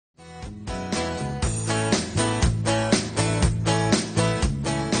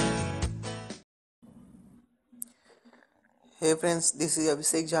Hey friends, this is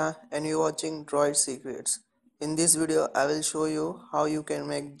Abhishek Jha and you're watching Droid Secrets. In this video, I will show you how you can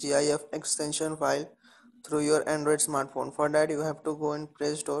make GIF extension file through your Android smartphone. For that, you have to go in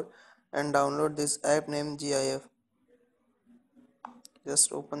Play Store and download this app named GIF.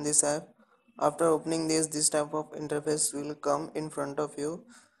 Just open this app. After opening this type of interface will come in front of you.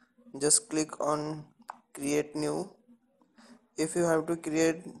 Just click on Create New. If you have to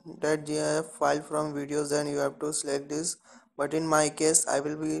create that GIF file from videos, then you have to select this, but in my case I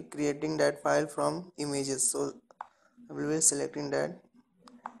will be creating that file from images, so I will be selecting that.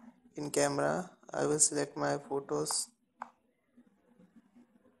 In camera I will select my photos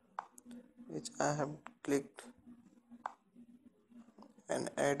which I have clicked and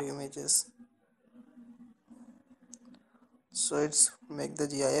add images, so it's make the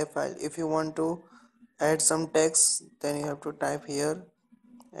GIF file. If you want to add some text, then you have to type here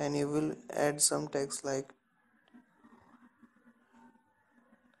and you will add some text like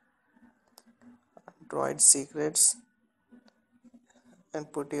droid secrets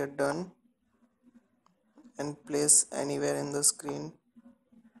and put here done and place anywhere in the screen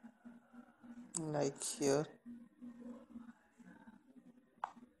like here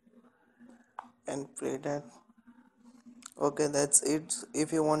and play that. Okay, that's it.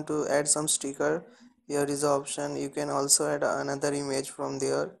 If you want to add some sticker, here is the option. You can also add another image from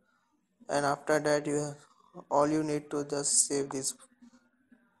there, and after that you have, all you need to just save this.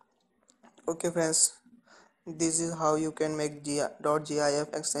 Okay friends, this is how you can make .gif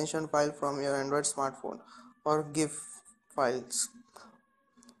extension file from your Android smartphone or GIF files.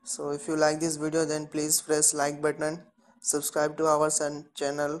 So if you like this video, then please press like button, subscribe to our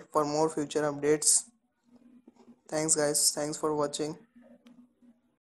channel for more future updates. Thanks guys, thanks for watching.